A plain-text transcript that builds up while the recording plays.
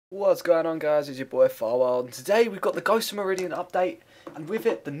What's going on, guys? It's your boy Farwell, and today we've got the Ghost of Meridian update, and with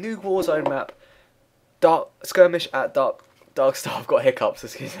it the new Warzone map, Skirmish at Darkstar. I've got hiccups,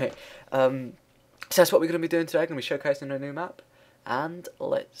 excuse me. So that's what we're going to be doing today. Going to be showcasing a new map, and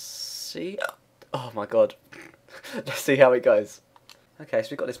let's see. Oh my god, let's see how it goes. Okay, so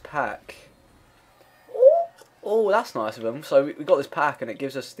we've got this pack. Oh, that's nice of them. So we got this pack, and it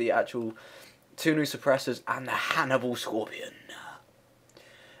gives us the actual 2 new suppressors and the Hannibal Scorpion,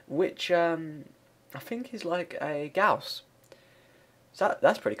 which I think is like a Gauss. So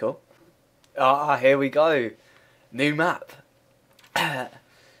that's pretty cool. Ah, here we go. New map.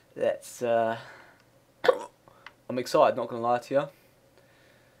 Let's. I'm excited, not gonna lie to you.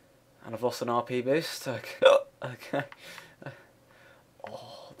 And I've lost an RP boost. Okay. Okay.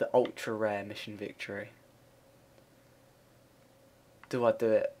 Oh, the ultra rare mission victory. Do I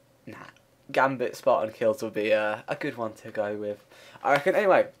do it? Nah. Gambit Spartan kills will be a good one to go with, I reckon.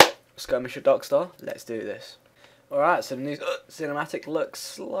 Anyway, Skirmish at Darkstar, let's do this. Alright, so the new cinematic looks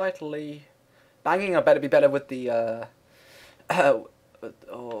slightly banging. I better be better with the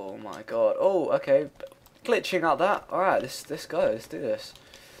oh my god. Oh, okay, glitching out that. Alright, let's go, let's do this.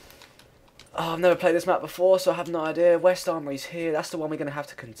 Oh, I've never played this map before, so I have no idea. West Armory's here, that's the one we're going to have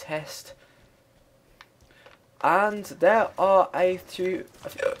to contest. And there are a few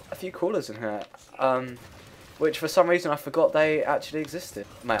crawlers in here, which for some reason I forgot they actually existed.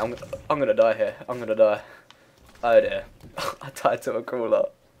 Mate, I'm gonna die here. I'm gonna die. Oh dear, I died to a crawler.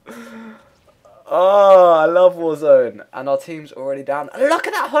 Oh, I love Warzone, and our team's already down. Look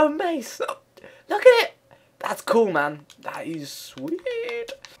at that home base. Look at it. That's cool, man. That is sweet.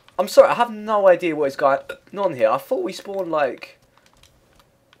 I'm sorry, I have no idea what is going on here. I thought we spawned like.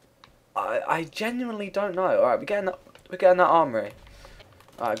 I genuinely don't know. Alright, we're getting that armory.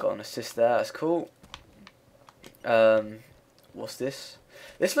 Alright, got an assist there, that's cool. What's this?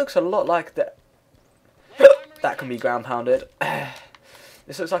 This looks a lot like the that can be ground pounded.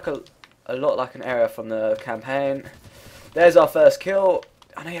 This looks like a lot like an area from the campaign. There's our first kill.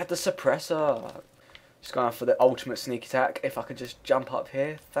 And he had the suppressor. Just going for the ultimate sneak attack. If I could just jump up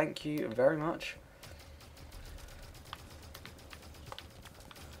here. Thank you very much.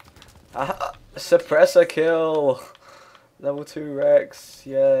 Suppressor kill! Level 2 Rex,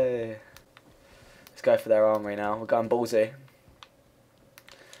 yay. Let's go for their armory now. We're going ballsy.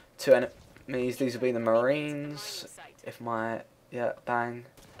 2 enemies, these will be the Marines. If my, yeah, bang.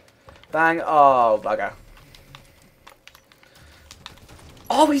 Bang, oh bugger.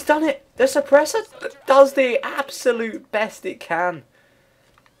 Oh, he's done it! The suppressor does the absolute best it can.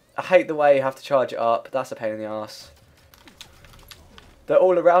 I hate the way you have to charge it up, that's a pain in the ass. They're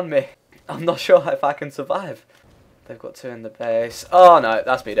all around me. I'm not sure if I can survive. They've got 2 in the base. Oh no,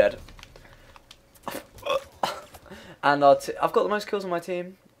 that's me dead. And I've got the most kills on my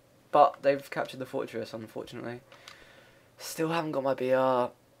team, but they've captured the fortress, unfortunately. Still haven't got my BR.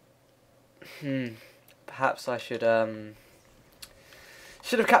 Perhaps I should have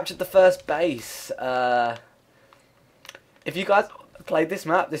captured the first base. If you guys played this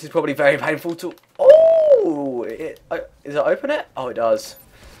map, this is probably very painful to. Oh, does it open it? Oh, it does.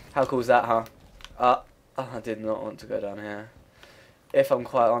 How cool is that, huh? I did not want to go down here. If I'm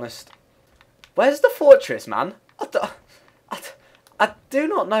quite honest. Where's the fortress, man? I do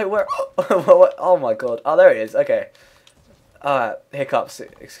not know where. Oh my god. Oh, there it is. Okay. Hiccups.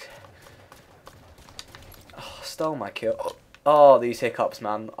 Oh, stole my kill. Oh, these hiccups,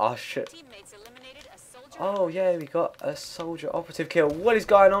 man. Oh, shit. Oh, yeah, we got a soldier operative kill. What is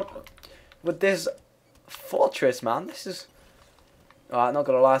going on with this fortress, man? This is. Alright, not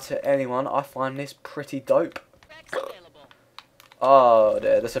gonna lie to anyone, I find this pretty dope. Oh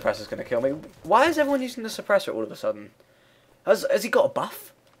dear, the suppressor's gonna kill me. Why is everyone using the suppressor all of a sudden? Has he got a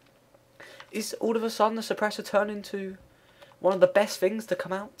buff? Is all of a sudden the suppressor turned into one of the best things to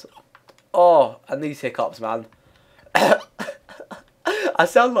come out? Oh, and these hiccups, man. I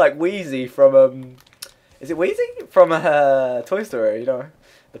sound like Wheezy from, is it Wheezy? From Toy Story, you know,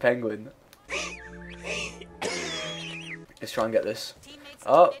 the penguin. Let's try and get this.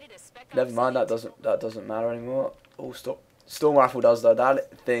 Oh, never mind. That doesn't matter anymore. Oh, stop. Storm rifle does though.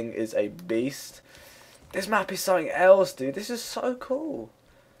 That thing is a beast. This map is something else, dude. This is so cool.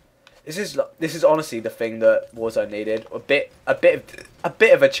 This is honestly the thing that Warzone needed. A bit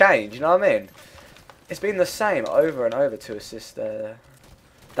of a change. You know what I mean? It's been the same over and over to assist there.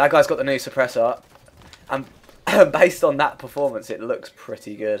 That guy's got the new suppressor, and based on that performance, it looks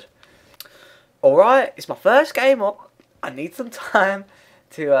pretty good. All right, it's my first game on. I need some time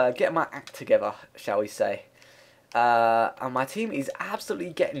to get my act together, shall we say. And my team is absolutely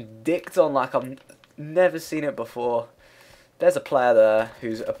getting dicked on like I've never seen it before. There's a player there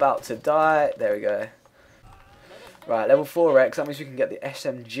who's about to die. There we go. Right, level 4 Rex. That means we can get the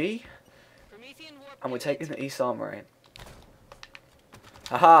SMG. And we're taking the East Armory.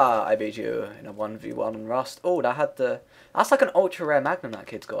 Haha, I beat you in a 1v1 on Rust. Oh, that had the... That's like an ultra rare Magnum that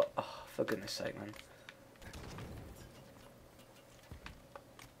kid's got. Oh, for goodness sake, man.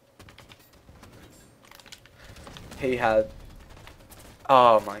 He had...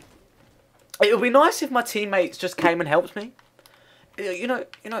 Oh my... It would be nice if my teammates just came and helped me. You know,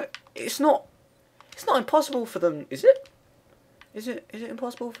 it's not impossible for them, is it? Is it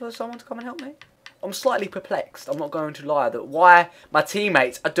impossible for someone to come and help me? I'm slightly perplexed, I'm not going to lie, that why my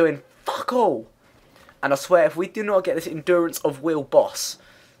teammates are doing fuck all. And I swear, if we do not get this endurance of will boss,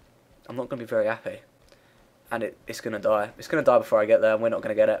 I'm not going to be very happy. And it's going to die. It's going to die before I get there, and we're not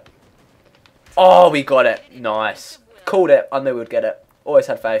going to get it. Oh, we got it. Nice. Called it. I knew we'd get it. Always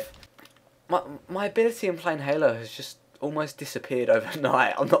had faith. My ability in playing Halo has just almost disappeared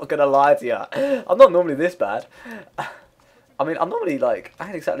overnight. I'm not going to lie to you. I'm not normally this bad. I mean, I'm normally like, I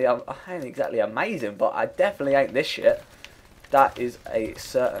ain't exactly amazing, but I definitely ain't this shit. That is a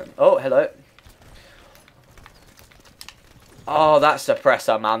certain... Oh, hello. Oh, that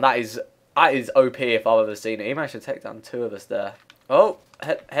suppressor, man. That is OP if I've ever seen it. He managed to take down 2 of us there. Oh,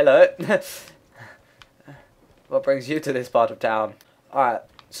 hello. What brings you to this part of town? Alright,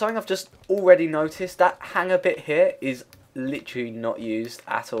 something I've just already noticed. That hangar bit here is literally not used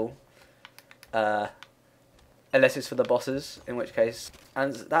at all. Unless it's for the bosses, in which case...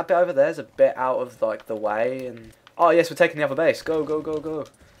 And that bit over there is a bit out of, like, the way, and... Oh, yes, we're taking the other base. Go, go, go, go.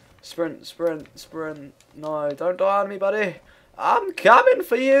 Sprint, sprint, sprint. No, don't die on me, buddy. I'm coming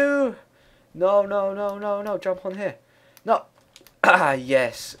for you. No, no, no, no, no. Jump on here. No. Ah,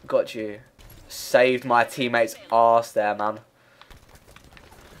 yes. Got you. Saved my teammate's arse there, man.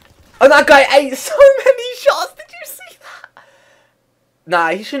 Oh, that guy ate so many shots. Did you see that? Nah,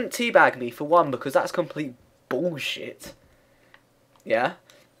 he shouldn't teabag me, for one, because that's complete bullshit. Yeah?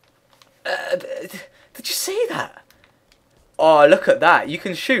 Did you see that? Oh, look at that. You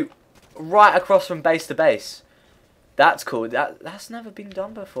can shoot right across from base to base. That's cool. That's never been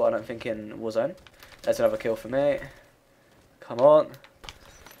done before, I don't think, in Warzone. There's another kill for me. Come on.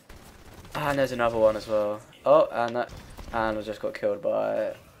 And there's another one as well. Oh, and I just got killed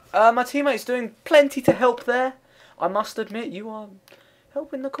by... my teammate's doing plenty to help there. I must admit, you are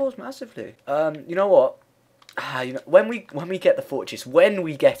helping the cause massively. You know what? You know, when we get the fortress, when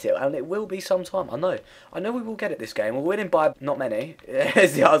we get it, and it will be sometime. I know we will get it this game. We're winning by not many.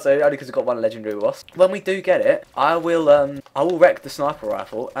 Is the answer, only because we've got 1 legendary boss. When we do get it, I will wreck the sniper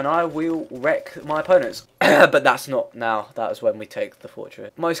rifle, and I will wreck my opponents. But that's not now. That is when we take the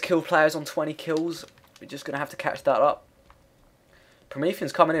fortress. Most kill players on 20 kills. We're just gonna have to catch that up.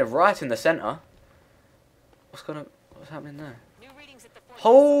 Promethean's coming in right in the center. What's happening there?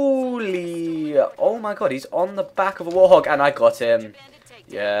 Holy! Oh my god, he's on the back of a warhog, and I got him.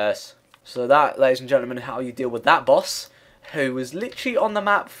 Yes. So that, ladies and gentlemen, how you deal with that boss, who was literally on the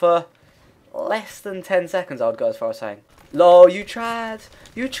map for less than 10 seconds, I would go as far as saying. Lol, you tried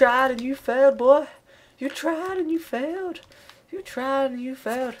and you failed, boy. You tried and you failed. You tried and you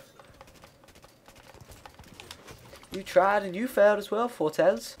failed. You tried and you failed as well,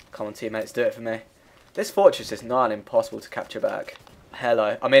 Fortes. Come on, teammates, do it for me. This fortress is not impossible to capture back.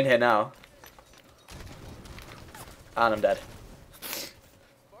 Hello, I'm in here now. And I'm dead.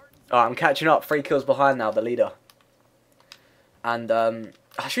 Alright, I'm catching up. 3 kills behind now, the leader. And,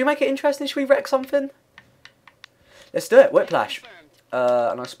 should we make it interesting? Should we wreck something? Let's do it. Whiplash.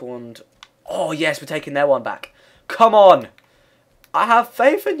 And I spawned... Oh, yes, we're taking their one back. Come on. I have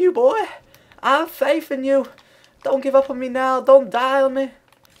faith in you, boy. I have faith in you. Don't give up on me now. Don't die on me.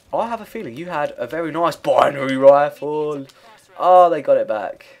 I have a feeling you had a very nice binary rifle. Oh, they got it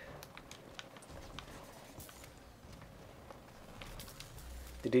back.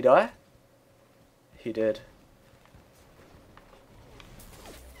 Did he die? He did.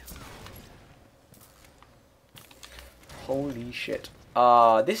 Holy shit.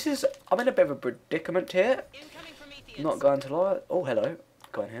 This is... I'm in a bit of a predicament here. Not going to lie. Oh, hello.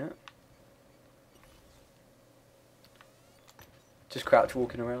 Go in here. Just crouch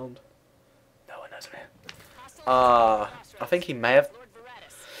walking around. No one knows me. I think he may have...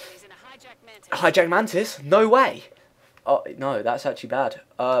 Hijack Mantis? No way! Oh, no, that's actually bad.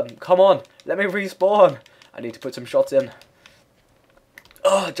 Come on, let me respawn. I need to put some shots in.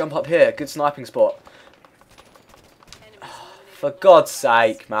 Oh, jump up here. Good sniping spot. Oh, for God's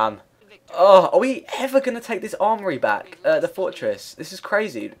sake, man. Oh, are we ever going to take this armory back? The fortress. This is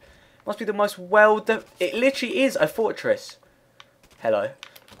crazy. Must be the most well... It literally is a fortress. Hello.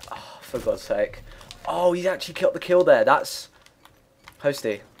 Oh, for God's sake. Oh, he's actually got the kill there. That's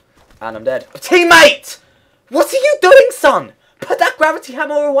Hosty. And I'm dead. Teammate! What are you doing, son? Put that gravity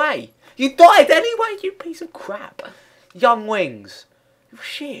hammer away. You died anyway, you piece of crap. Young Wings.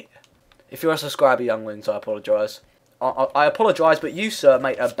 Shit. If you're a subscriber, Young Wings, I apologise. I apologise, but you, sir,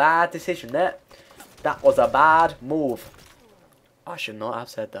 made a bad decision there. That was a bad move. I should not have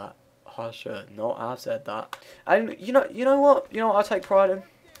said that. I should not have said that. And you know what? You know what I take pride in?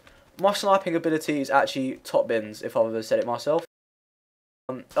 My sniping ability is actually top bins, if I've ever said it myself.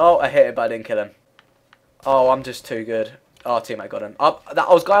 Oh, I hit it, but I didn't kill him. Oh, I'm just too good. Oh, teammate got him. I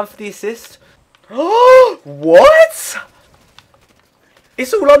was going for the assist. What?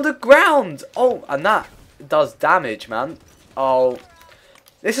 It's all underground. Oh, and that does damage, man. Oh,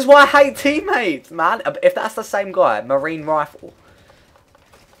 this is why I hate teammates, man. If that's the same guy, marine rifle.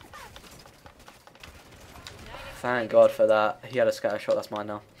 Thank God for that. He had a scatter shot. That's mine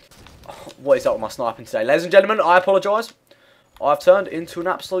now. Oh, what is up with my sniping today, ladies and gentlemen? I apologise. I've turned into an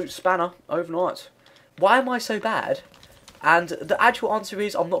absolute spanner overnight. Why am I so bad? And the actual answer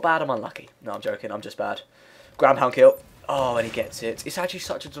is I'm not bad, I'm unlucky. No, I'm joking, I'm just bad. Ground pound kill. Oh, and he gets it. It's actually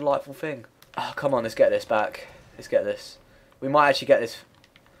such a delightful thing. Oh, come on, let's get this back. Let's get this. We might actually get this.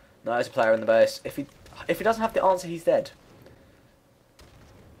 No, there's a player in the base. If he doesn't have the answer, he's dead.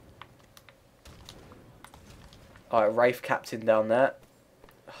 Alright, Wraith captain down there.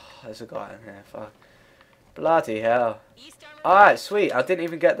 Oh, there's a guy in here, fuck. Bloody hell. Alright, sweet. I didn't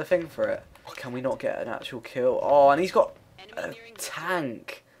even get the thing for it. Oh, can we not get an actual kill? Oh, and he's got a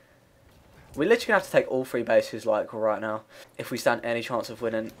tank. We're literally going to have to take all 3 bases, like, right now. If we stand any chance of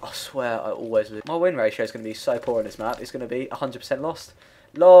winning, I swear I always lose. My win ratio is going to be so poor in this map. It's going to be 100% lost.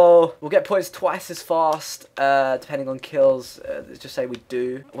 Lol. We'll get points twice as fast, depending on kills. Let's just say we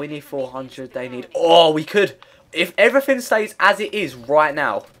do. We need 400. They need... Oh, we could... If everything stays as it is right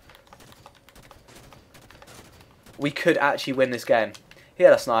now, we could actually win this game. He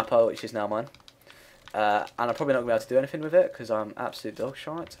had a sniper, which is now mine. And I'm probably not going to be able to do anything with it, because I'm absolute dog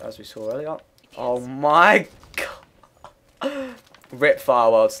shite, as we saw earlier. Oh my god. Rip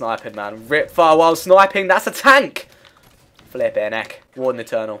Fireworld sniping, man. Rip Fireworld sniping. That's a tank. Flippin' heck. Warden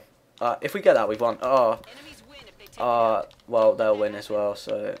Eternal. If we get that, we've won. Well, they'll win as well,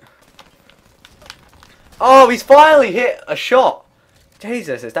 so... Oh, he's finally hit a shot.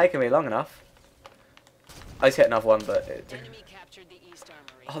 Jesus, it's taken me long enough. I just hit another one, but...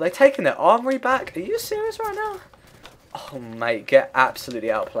 Oh, they're taking their armory back? Are you serious right now? Oh, mate, get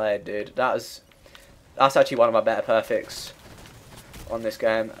absolutely outplayed, dude. That's actually one of my better perfects on this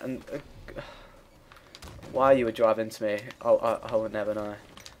game. And why you would drive into me, I would never know.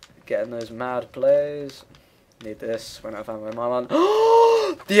 Getting those mad plays. Need this when I found my man.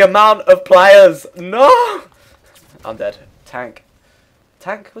 The amount of players! No! I'm dead. Tank.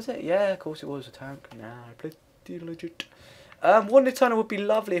 Tank, was it? Yeah, of course it was a tank. Nah, pretty legit. One Eternal would be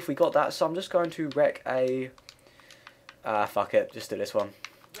lovely if we got that, so I'm just going to wreck a... fuck it. Just do this one.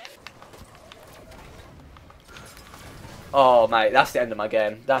 Oh, mate, that's the end of my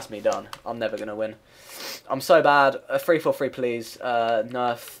game. That's me done. I'm never going to win. I'm so bad. 3-4-3, please.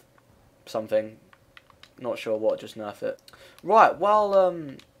 Nerf something. Not sure what, just nerf it. Right, well,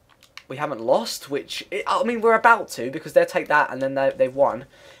 we haven't lost, which... I mean, we're about to, because they'll take that and then they've won.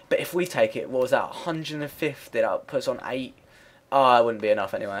 But if we take it, what was that? 150, that puts on 8. Oh, it wouldn't be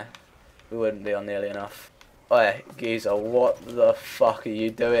enough anyway. We wouldn't be on nearly enough. Oi, Geezer, what the fuck are you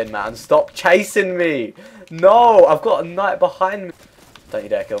doing, man? Stop chasing me! No, I've got a knight behind me. Don't you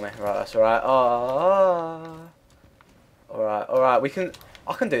dare kill me. Right, that's alright. Alright, alright, we can...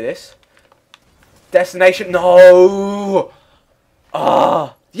 I can do this. Destination... No!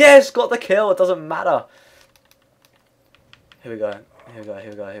 Ah! Yes, got the kill. It doesn't matter. Here we go. Here we go,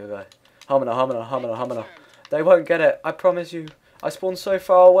 here we go, here we go. Harmona. They won't get it. I promise you. I spawned so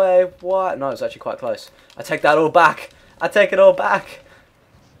far away. What? No, it's actually quite close. I take that all back. I take it all back.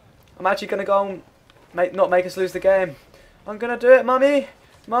 I'm actually going to go and not make us lose the game. I'm going to do it, mummy.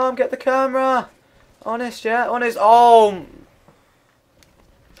 Mum, get the camera. Honest, yeah? Honest. Oh.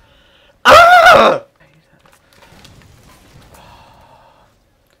 Ah!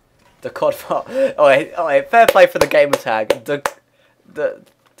 The Codfa. Oh wait, fair play for the gamer tag. The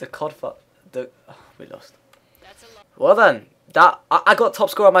Codfa. We lost. Well then, I got top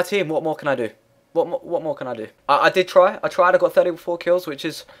scorer on my team. What more can I do? What more can I do? I did try. I tried. I got 34 kills, which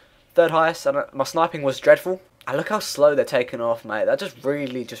is third highest, and my sniping was dreadful. And look how slow they're taking off, mate. That just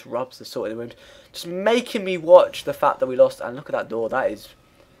really just rubs the salt in the wound, just making me watch the fact that we lost. And look at that door. That is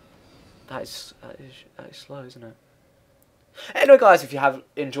slow, isn't it? Anyway, guys, if you have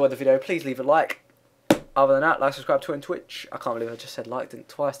enjoyed the video, please leave a like. Other than that, like, subscribe to it on Twitch. I can't believe I just said like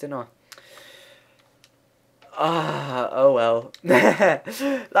twice, didn't I? Oh well.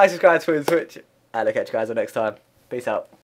 Like, subscribe to Twitch, and I'll catch you guys on next time. Peace out.